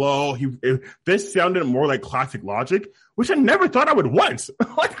had a flow. This sounded more like classic Logic, which I never thought I would want.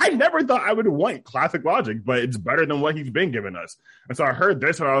 Like I never thought I would want classic Logic, but it's better than what he's been giving us. And so I heard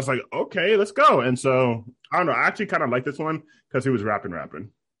this and I was like, okay, let's go. And so I don't know, I actually kind of like this one because he was rapping.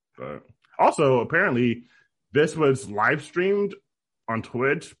 But also apparently this was live streamed on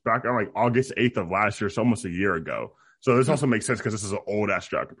Twitch back on like August 8th of last year, so almost a year ago. So this also makes sense because this is an old ass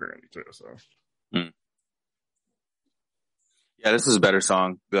track apparently too. So, yeah, this is a better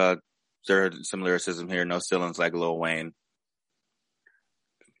song. There are some lyricism here. No ceilings like Lil Wayne.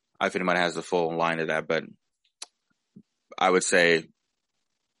 I think he might have the full line of that, but I would say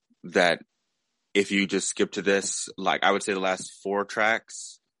that if you just skip to this, like I would say the last 4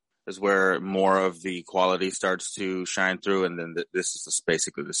 tracks is where more of the quality starts to shine through, and then this is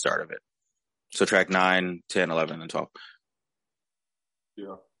basically the start of it. So track 9, 10, 11, and 12.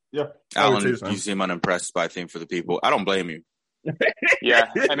 Yeah. Alan, you seem unimpressed by Theme for the People. I don't blame you. Yeah,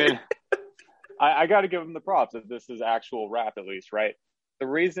 I mean, I got to give him the props that this is actual rap, at least, right? The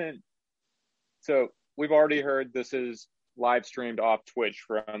reason, so we've already heard this is live streamed off Twitch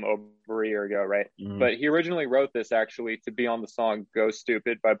from over a year ago, right? Mm. But he originally wrote this actually to be on the song Go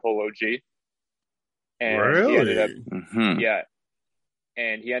Stupid by Polo G. And really? He ended up, Mm-hmm. yeah.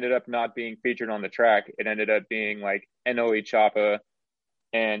 And he ended up not being featured on the track. It ended up being like NOE Choppa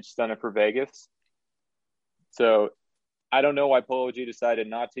and Stunna for Vegas. So I don't know why Polo G decided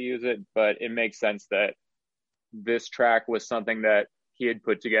not to use it, but it makes sense that this track was something that he had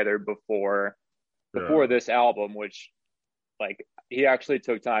put together before this album, which, like, he actually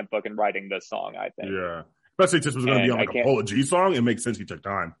took time fucking writing this song, I think. Yeah. Especially since it was going to be on like a Polo G song, it makes sense he took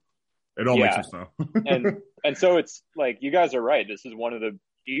time. It all makes sense now. and so it's like, you guys are right. This is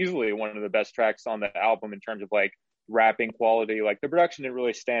easily one of the best tracks on the album in terms of like rapping quality. Like, the production didn't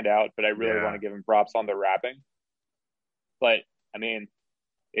really stand out, but I really want to give him props on the rapping. But I mean,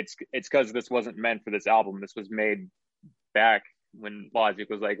 it's because this wasn't meant for this album. This was made back when Logic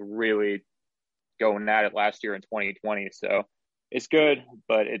was like really going at it last year in 2020. So it's good,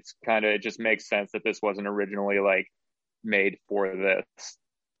 but it just makes sense that this wasn't originally like made for this.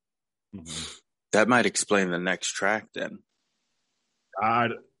 Mm-hmm. That might explain the next track then.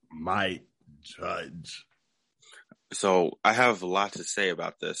 God might judge. So I have a lot to say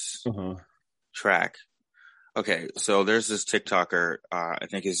about this track. Okay, so there's this TikToker, I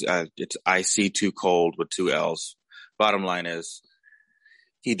think it's IC Too Cold with 2 L's. Bottom line is,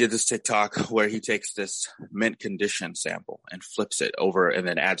 he did this TikTok where he takes this Mint Condition sample and flips it over and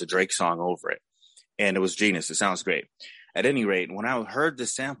then adds a Drake song over it. And it was genius. It sounds great. At any rate, when I heard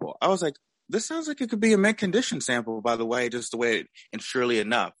this sample, I was like, this sounds like it could be a Mint Condition sample, by the way, just the way and surely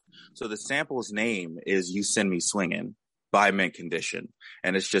enough. So the sample's name is You Send Me Swingin' by Mint Condition,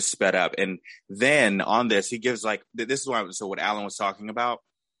 and it's just sped up. And then on this, he gives like, this is what Alan was talking about.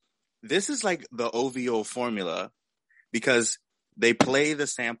 This is like the OVO formula, because they play the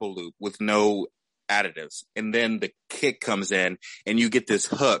sample loop with no additives, and then the kick comes in and you get this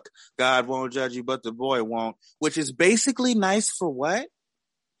hook. God won't judge you, but the boy won't, which is basically Nice for What?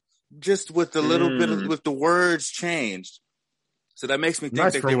 Just with a little bit of, with the words changed. So that makes me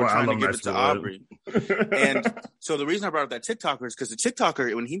think that they were trying to give it to Aubrey. And so the reason I brought up that TikToker is because the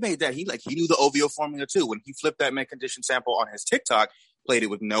TikToker, when he made that, he knew the OVO formula too. When he flipped that Mint Condition sample on his TikTok, played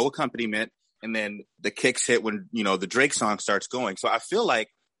it with no accompaniment, and then the kicks hit when, the Drake song starts going. So I feel like,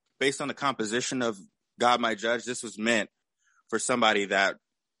 based on the composition of God Might Judge, this was meant for somebody that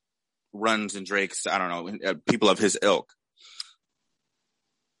runs in Drake's, I don't know, people of his ilk.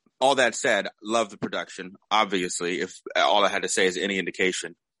 All that said, love the production. Obviously, if all I had to say is any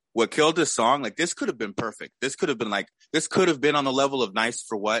indication, what killed this song, like, this could have been perfect. This could have been on the level of Nice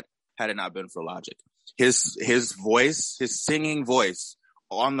for What had it not been for Logic. His voice, his singing voice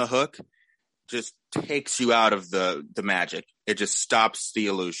on the hook just takes you out of the magic. It just stops the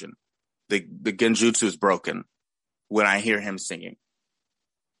illusion. The genjutsu is broken when I hear him singing.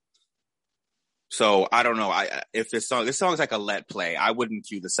 So I don't know. If this song is like a let play, I wouldn't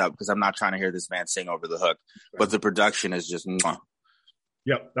cue this up because I'm not trying to hear this man sing over the hook. But the production is just mwah.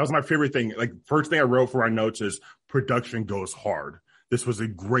 Yep, that was my favorite thing. Like, first thing I wrote for our notes is production goes hard. This was a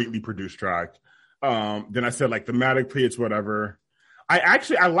greatly produced track. Then I said, like, thematically, it's whatever.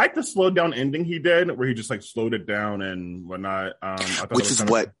 I like the slowed down ending he did, where he just like slowed it down and whatnot. I thought which is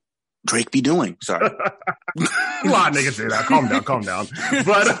what Drake be doing. Sorry. A lot of niggas say that. Calm down.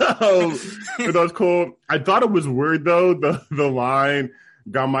 But it was cool. I thought it was weird though, the line,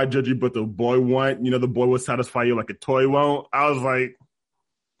 God might judge you, but the boy won't. The boy will satisfy you like a toy won't. I was like,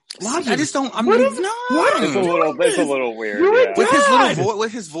 Logic. I just don't. I mean, no. What? It's a little weird. Yeah.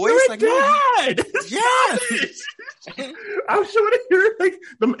 With his voice, You're like, dad. Yeah. I'm sure want to hear like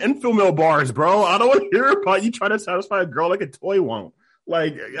them infomil bars, bro. I don't want to hear about you trying to satisfy a girl like a toy won't.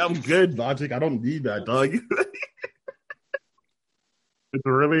 Like, I'm good, Logic. I don't need that, dog. It's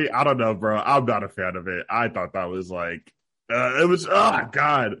really, I don't know, bro. I'm not a fan of it. I thought that was like, it was, oh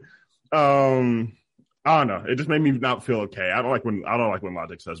God. I don't know. It just made me not feel okay. I don't like when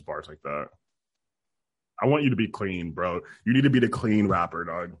Logic says bars like that. I want you to be clean, bro. You need to be the clean rapper,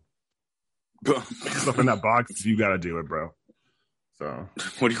 dog. Stuff in that box, you gotta do it, bro. So,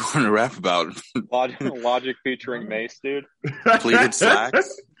 what do you want to rap about? Logic featuring Mace, dude. Pleated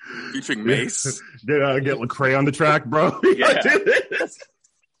slacks featuring Mace. Get Lecrae on the track, bro. Yeah. Did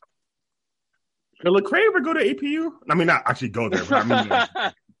Lecrae ever go to APU? I mean, not actually go there, but I mean,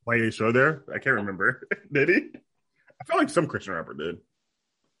 play a show there. I can't remember. Did he? I feel like some Christian rapper did.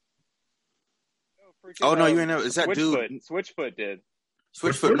 Oh no, you ain't know. Is that dude? Switchfoot did.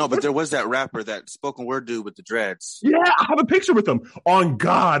 Switchfoot, no, but there was that rapper, that spoken word dude with the dreads. Yeah, I have a picture with him. On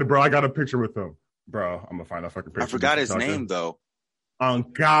God, bro, I got a picture with him. Bro, I'm gonna find that fucking picture. I forgot his name though. On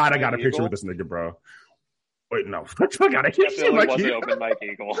God, I got a picture with this nigga, bro. Wait, no. I got a picture. It wasn't Open Mike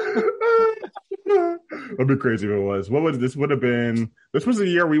Eagle. That'd be crazy if it was. What was this? Would have been. This was the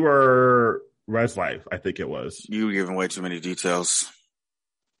year we were Res Life, I think it was. You were giving way too many details.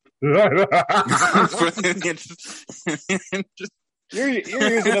 You're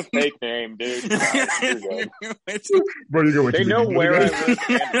using a fake name, dude. Bro, you they know where I live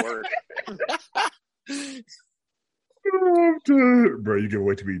and work. Bro, you give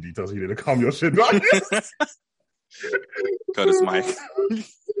way too many details. You need to calm your shit down. Cut his mic.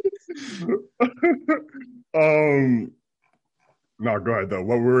 No, go ahead though.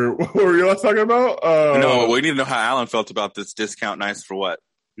 What were you all talking about? No, we need to know how Alan felt about this discount nice for what.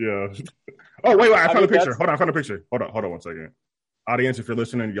 Yeah. Oh wait, I found a picture. Hold on, I found a picture. Hold on 1 second. Audience, if you're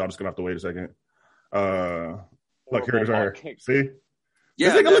listening, y'all just gonna have to wait a second. Look, here it is right here. See?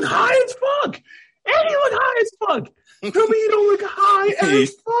 Yeah, this nigga look high as fuck. And he look high as fuck. Tell me you don't look high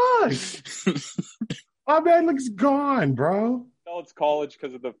as fuck. My man looks gone, bro. No, it's college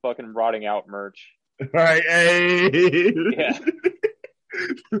because of the fucking rotting out merch. All right, hey. Yeah.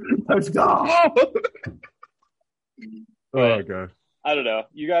 Let's go. Oh god. I don't know.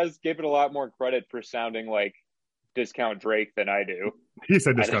 You guys gave it a lot more credit for sounding like Discount Drake than I do. He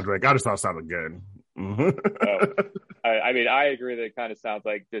said Discount Drake. I just thought it sounded good. I mean, I agree that it kind of sounds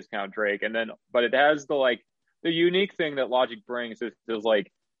like Discount Drake, but it has the unique thing that Logic brings is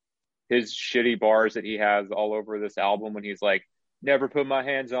like his shitty bars that he has all over this album when he's like, never put my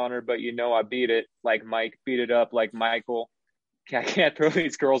hands on her, but I beat it like Mike, beat it up like Michael. I can't throw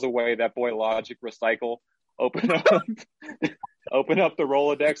these girls away. That boy Logic recycle. Open up the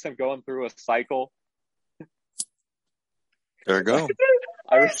Rolodex. I'm going through a cycle. There we go.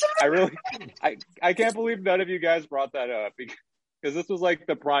 I can't believe none of you guys brought that up because this was like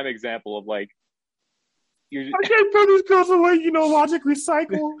the prime example of like. I can't throw these girls away. Logic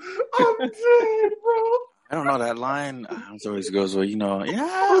recycle. I'm dead, bro. I don't know that line. It always goes well. I'm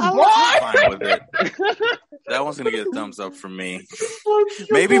fine with it. That one's gonna get a thumbs up from me.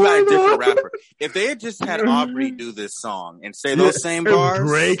 Maybe by a different rapper. If they had just had Aubrey do this song and say those same bars,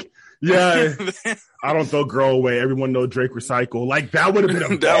 Drake. Yeah, I don't throw girl away. Everyone know Drake recycle. Like that would have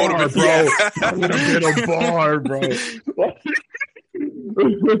been a bar, bro. That would have been a bar, bro.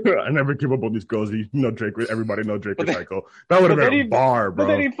 I never keep up with these girls. Drake. Everybody know Drake recycle. That would have been a bar, bro.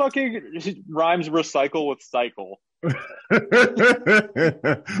 But then he fucking rhymes recycle with cycle. Look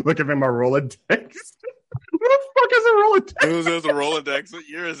at my Rolodex. What the fuck is a Rolodex? Who's a Rolodex? What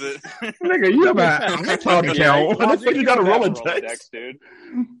year is it? Nigga, you have an iCloud account. What the fuck you got a Rolodex? Dude?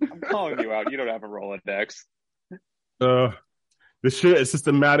 I'm calling you out. You don't have a Rolodex. The shit is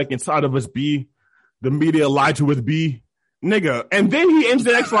systematic inside of us, B. The media lied to us, B. Nigga. And then he ends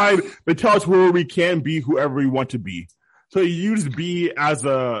the next line to tell us where we can be whoever we want to be. So you use B as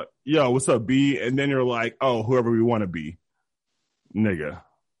a, yo, what's up, B? And then you're like, oh, whoever we want to be. Nigga.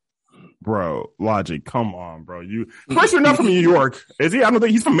 Bro, Logic, come on, bro. First, you're not from New York, is he? I don't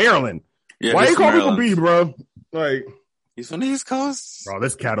think he's from Maryland. Yeah, why you call people B, bro? Like, he's from the East Coast, bro.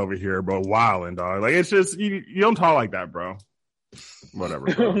 This cat over here, bro, wilding, dog. Like, it's just you don't talk like that, bro. Whatever.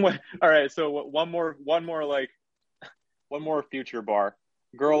 Bro. All right, so one more future bar.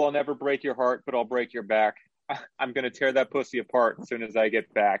 Girl, I'll never break your heart, but I'll break your back. I'm gonna tear that pussy apart as soon as I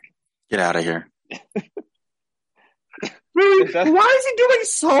get back. Get out of here. Really? Why is he doing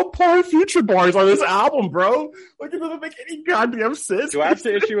so poor future bars on this album, bro? Like, it doesn't make any goddamn sense. Do I have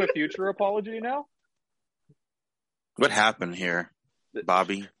to issue a future apology now? What happened here,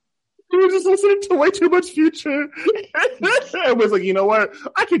 Bobby? He was just listening to way too much Future. I was like, you know what?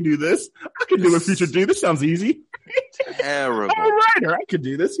 I can do this. I can do what Future do. This sounds easy. Terrible. I'm a writer. I could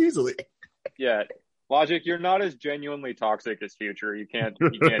do this easily. Yeah. Logic, you're not as genuinely toxic as Future. You can't do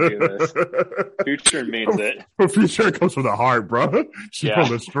this. Future means it. Future comes from the heart, bro. She's from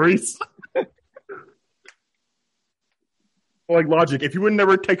the streets. Like Logic, if you would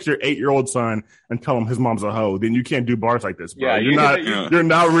never text your 8-year-old son and tell him his mom's a hoe, then you can't do bars like this, bro. Yeah, you're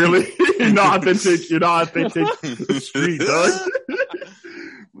not really, you're not authentic. You're not authentic street, dog.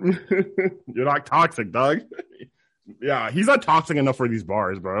 You're not toxic, dog. Yeah, he's not toxic enough for these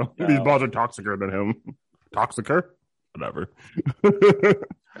bars, bro. No. These bars are toxicer than him. Toxicer? Whatever.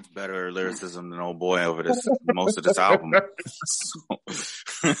 That's better lyricism than old boy over this most of this album.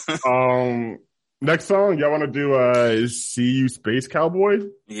 Next song, y'all want to do See You Space Cowboy?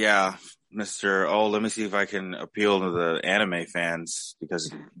 Yeah, Mr. Oh, let me see if I can appeal to the anime fans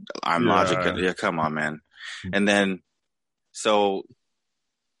because I'm Logic. Yeah, come on, man. And then, so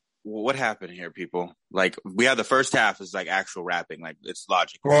what happened here, people? Like, we have the first half is like actual rapping, like it's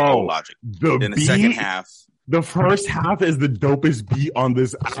Logic. It's old Logic. Then the second half. The first half is the dopest beat on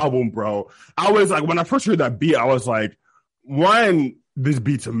this album, bro. I was like, when I first heard that beat, I was like, one, this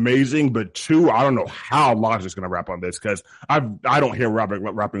beat's amazing, but two, I don't know how Logic's gonna rap on this because I don't hear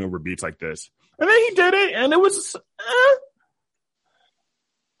rapping over beats like this. And then he did it, and it was.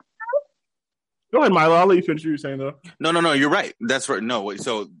 Go ahead, Milo. I'll let you finish what you're saying, though. No. You're right. That's right. No,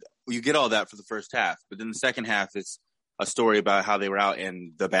 so you get all that for the first half, but then the second half is a story about how they were out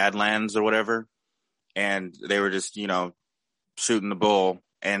in the Badlands or whatever. And they were just, shooting the bull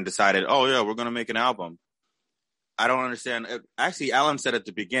and decided, oh, yeah, we're going to make an album. I don't understand. Actually, Alan said at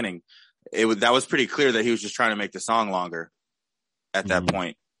the beginning, that was pretty clear that he was just trying to make the song longer at that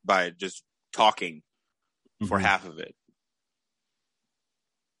point by just talking for half of it.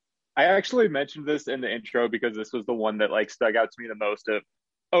 I actually mentioned this in the intro because this was the one that like stuck out to me the most of,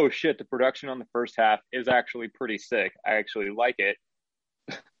 oh shit, the production on the first half is actually pretty sick. I actually like it.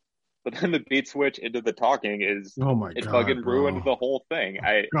 But then the beat switch into the talking is, it fucking ruined the whole thing.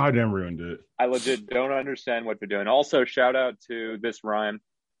 Goddamn ruined it. I legit don't understand what they're doing. Also, shout out to this rhyme.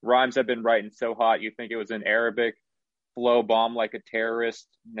 Rhymes have been writing so hot, you think it was in Arabic. Flow bomb like a terrorist,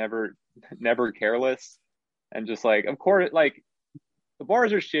 never careless. And just like, of course, like, the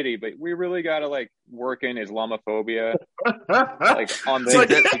bars are shitty, but we really got to like work in Islamophobia. Like on this,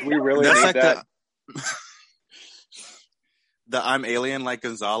 we really need like that. The I'm alien like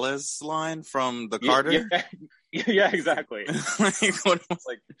Gonzalez line from the Carter. Yeah, exactly. Like,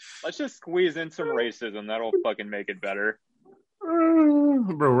 let's just squeeze in some racism. That'll fucking make it better.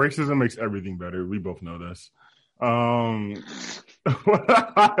 Bro, racism makes everything better. We both know this. I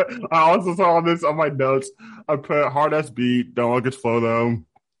also saw this on my notes. I put hard ass beat, don't like its flow though.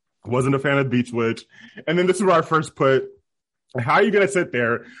 Wasn't a fan of beat switch. And then this is where I first put, how are you gonna sit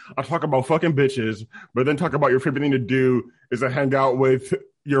there? I talk about fucking bitches, but then talk about your favorite thing to do is to hang out with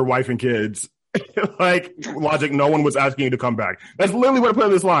your wife and kids. Like, Logic, no one was asking you to come back. That's literally what I put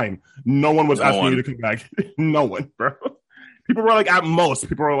in this line. No one was asking you to come back. No one, bro. People were like, at most,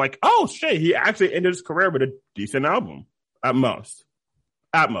 people were like, oh shit, he actually ended his career with a decent album. At most.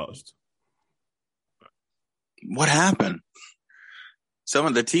 At most. What happened?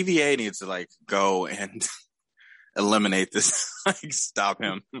 Someone, the TVA needs to like go and eliminate this. Like, stop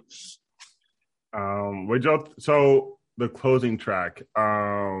him. So the closing track.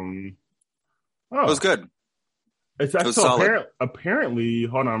 It was good. It was solid. Apparently,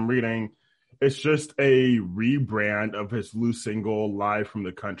 hold on, I'm reading. It's just a rebrand of his loose single "Live from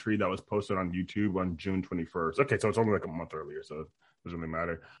the Country" that was posted on YouTube on June 21st. Okay, so it's only like a month earlier, so it doesn't really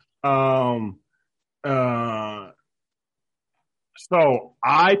matter. So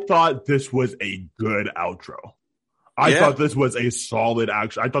I thought this was a good outro. I thought this was a solid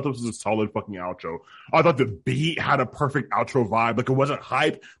action. I thought this was a solid fucking outro. I thought the beat had a perfect outro vibe. Like, it wasn't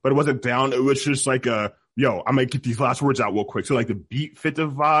hype, but it wasn't down. It was just like I'm gonna get these last words out real quick. So like the beat fit the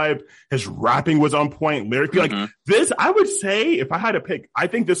vibe. His rapping was on point. Lyrically, like this, I would say if I had to pick, I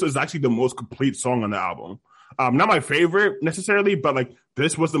think this is actually the most complete song on the album. Not my favorite necessarily, but like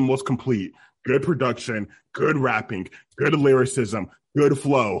this was the most complete. Good production, good rapping, good lyricism, good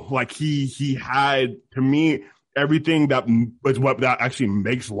flow. Like he had, to me, everything that was what that actually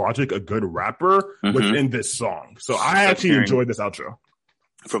makes Logic a good rapper was in this song. So I actually enjoyed this outro.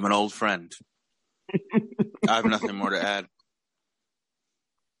 From an old friend. I have nothing more to add.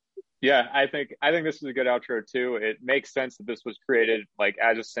 Yeah, I think this is a good outro too. It makes sense that this was created like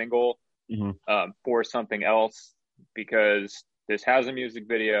as a single for something else, because this has a music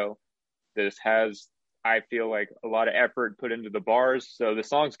video. This has, I feel like, a lot of effort put into the bars. So the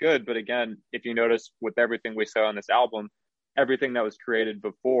song's good, but again, if you notice with everything we saw on this album, everything that was created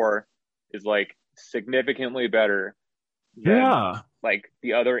before is like significantly better than like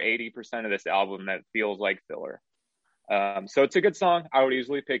the other 80% of this album that feels like filler. So it's a good song. I would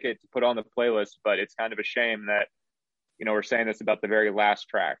easily pick it to put on the playlist, but it's kind of a shame that, we're saying this about the very last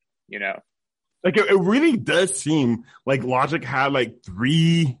track, Like, it really does seem like Logic had like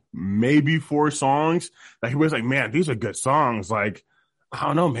 3, maybe 4 songs that he was like, man, these are good songs. Like, I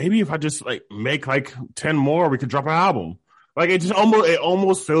don't know, maybe if I just like make like 10 more, we could drop an album. Like it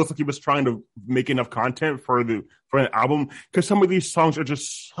almost feels like he was trying to make enough content for an album, because some of these songs are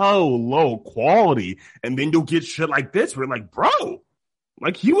just so low quality, and then you'll get shit like this where like, bro,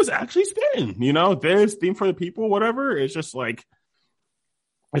 like he was actually spitting, you know, there's Theme for the People, whatever. It's just like,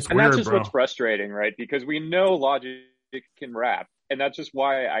 it's and weird, that's just bro. what's frustrating, right? Because we know Logic can rap, and that's just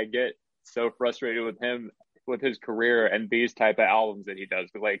why I get so frustrated with him, with his career and these type of albums that he does.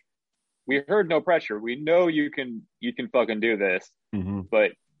 But like, we heard No Pressure. We know you can fucking do this,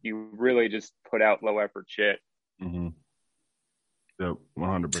 but you really just put out low effort shit. Yep,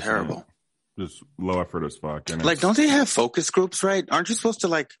 100%. Terrible. Just low effort as fuck. And like, don't they have focus groups, right? Aren't you supposed to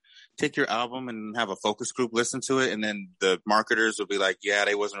like take your album and have a focus group listen to it, and then the marketers will be like, yeah,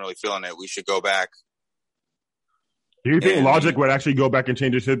 they wasn't really feeling it, we should go back? Do you think Logic would actually go back and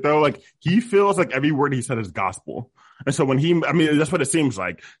change his shit though? Like, he feels like every word he said is gospel. And so when that's what it seems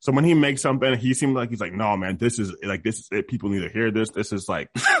like. So when he makes something, he seems like he's like, no, man, this is it. People need to hear this. This is like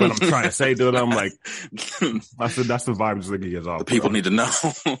what I'm trying to say to them. Like, that's the vibe just like he gives off. The people need to know.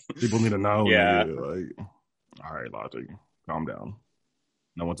 People need to know. Yeah. Like, all right, Logic, calm down.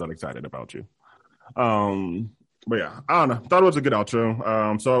 No one's that excited about you. But yeah, I don't know. Thought it was a good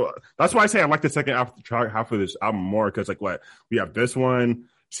outro. So that's why I say I like the second half of this album more, because like what we have this one,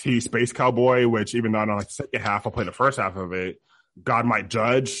 see Space Cowboy, which even though I don't like the second half, I'll play the first half of it. God Might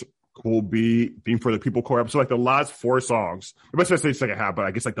Judge, Cool Beat, Theme for the People core. So like the last 4 songs, I must say second half, but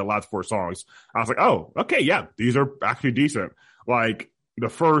I guess like the last 4 songs, I was like, oh, okay, yeah, these are actually decent. Like the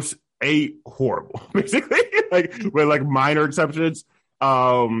first 8 horrible, basically, like with like minor exceptions.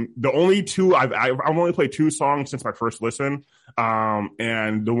 The only 2 I've only played 2 songs since my first listen.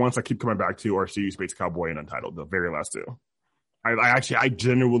 And the ones I keep coming back to are See You Space Cowboy and Untitled, the very last 2. I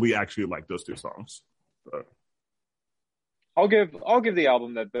genuinely actually like those 2 songs. But I'll give the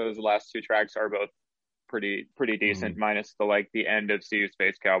album that those last 2 tracks are both pretty decent, minus the end of See You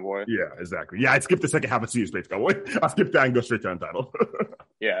Space Cowboy. Yeah, exactly. Yeah, I'd skip the second half of See You Space Cowboy. I'll skip that and go straight to Untitled.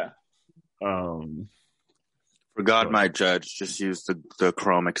 Yeah. For God Might Judge, just use the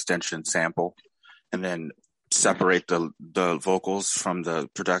Chrome extension sample, and then separate the vocals from the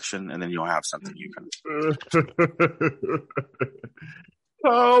production, and then you'll have something you can.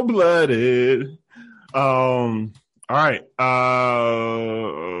 Cold-blooded. All right.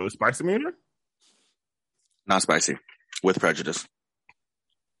 Spicy meter? Not spicy. With prejudice.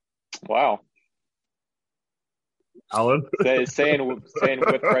 Wow. Alan? saying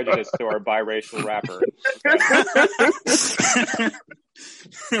with prejudice to our biracial rapper.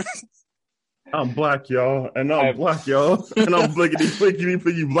 I'm black, y'all. And I'm black, y'all. And I'm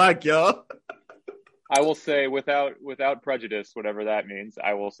blickety black, y'all. I will say without prejudice, whatever that means,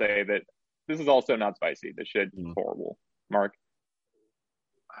 I will say that this is also not spicy. This shit is horrible. Mark?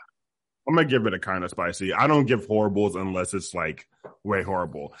 I'm going to give it a kind of spicy. I don't give horribles unless it's like way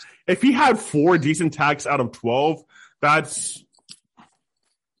horrible. If he had 4 decent tracks out of 12, that's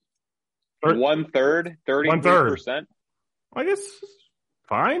 1/3, 33%. I guess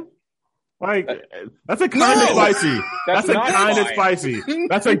fine. Like, that's a kind of spicy. That's a kind of spicy.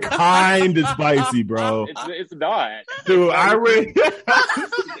 That's a kind of spicy, bro. It's not. Dude, I rate,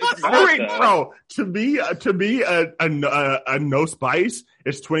 bro, to be a no spice,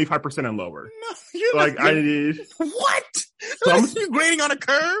 it's 25% and lower. No, you're like, I need. What? You grading on a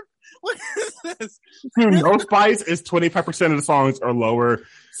curve? What is this? No spice is 25% of the songs are lower.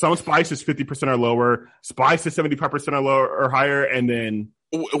 Some spice is 50% or lower. Spice is 75% or lower or higher, and then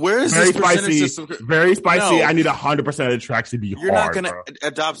where is very this spicy? Very spicy. No. I need 100% of the tracks to be You're hard. You're not going to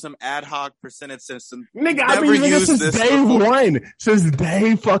adopt some ad hoc percentage system. Nigga, I've been using this since day one. Since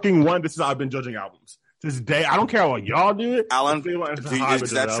day fucking one. This is how I've been judging albums. Since day, I don't care what y'all do. Alan,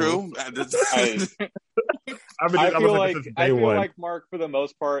 is that true? I feel like Mark, for the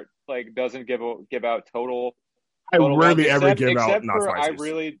most part, like doesn't give out total. I rarely ever give out not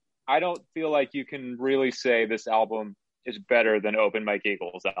spices. I don't feel like you can really say this album is better than Open Mike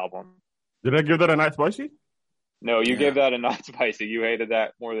Eagle's album. Did I give that a not spicy? No, you gave that a not spicy. You hated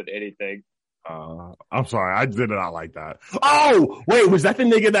that more than anything. I'm sorry, I did not like that. Oh, wait, was that the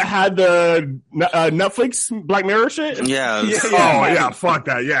nigga that had the Netflix Black Mirror shit? Yeah. Oh, yeah, fuck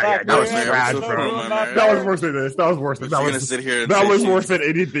that. Yeah, that was trash, bro. That was worse than this. That was worse than that. That was worse than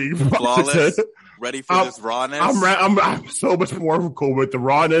anything. Flawless. Ready for this rawness? I'm so much more cool with the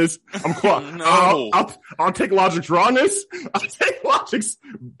rawness. I'm cool. No. I'll take Logic's rawness. I'll take Logic's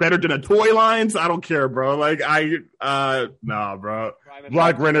better than a toy lines. I don't care, bro. Like nah, bro.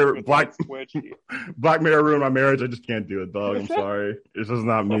 Black Mirror ruined my marriage. I just can't do it, dog. I'm sorry. It's just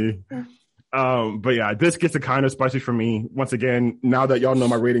not me. But yeah, this gets a kind of spicy for me. Once again, now that y'all know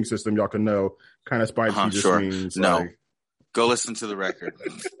my rating system, y'all can know kind of spicy just means no. like, Go listen to the record.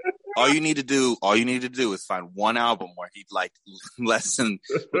 All you need to do is find one album where he'd like less than.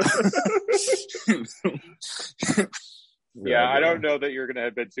 Yeah, I don't know that you're going to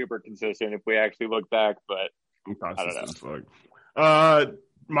have been super consistent if we actually look back, but I don't know.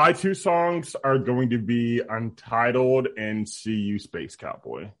 My two songs are going to be Untitled and See You Space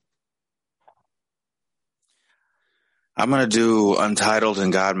Cowboy. I'm going to do Untitled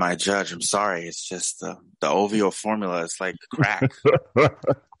and God My Judge. I'm sorry. It's just the OVO formula is like crack.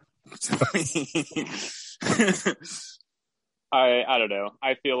 I don't know.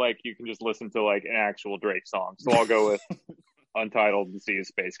 I feel like you can just listen to like an actual Drake song. So I'll go with Untitled and See You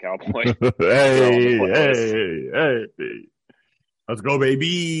Space Cowboy. hey. Let's go,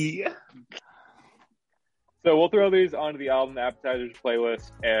 baby. So we'll throw these onto the album appetizers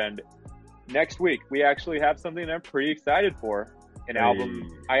playlist. And next week, we actually have something I'm pretty excited for. An album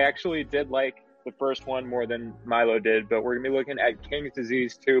I actually did like the first one more than Milo did, but we're going to be looking at King's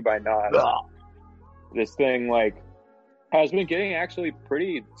Disease 2 by Nas. This thing, like, has been getting actually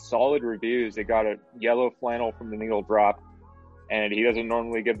pretty solid reviews. It got a yellow flannel from the Needle Drop, and he doesn't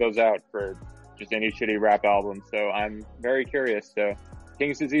normally give those out for just any shitty rap album. So I'm very curious. So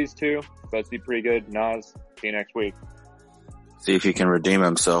King's Disease 2, supposed to be pretty good. Nas, see you next week. See if he can redeem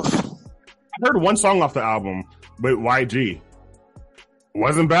himself. I heard one song off the album with YG.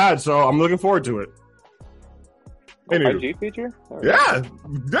 Wasn't bad, so I'm looking forward to it. YG feature? Yeah,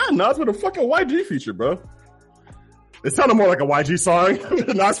 Nas with a fucking YG feature, bro. It sounded more like a YG song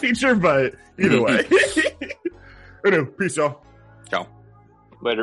than a Nas feature, but either way. Anyway, peace, y'all. Ciao.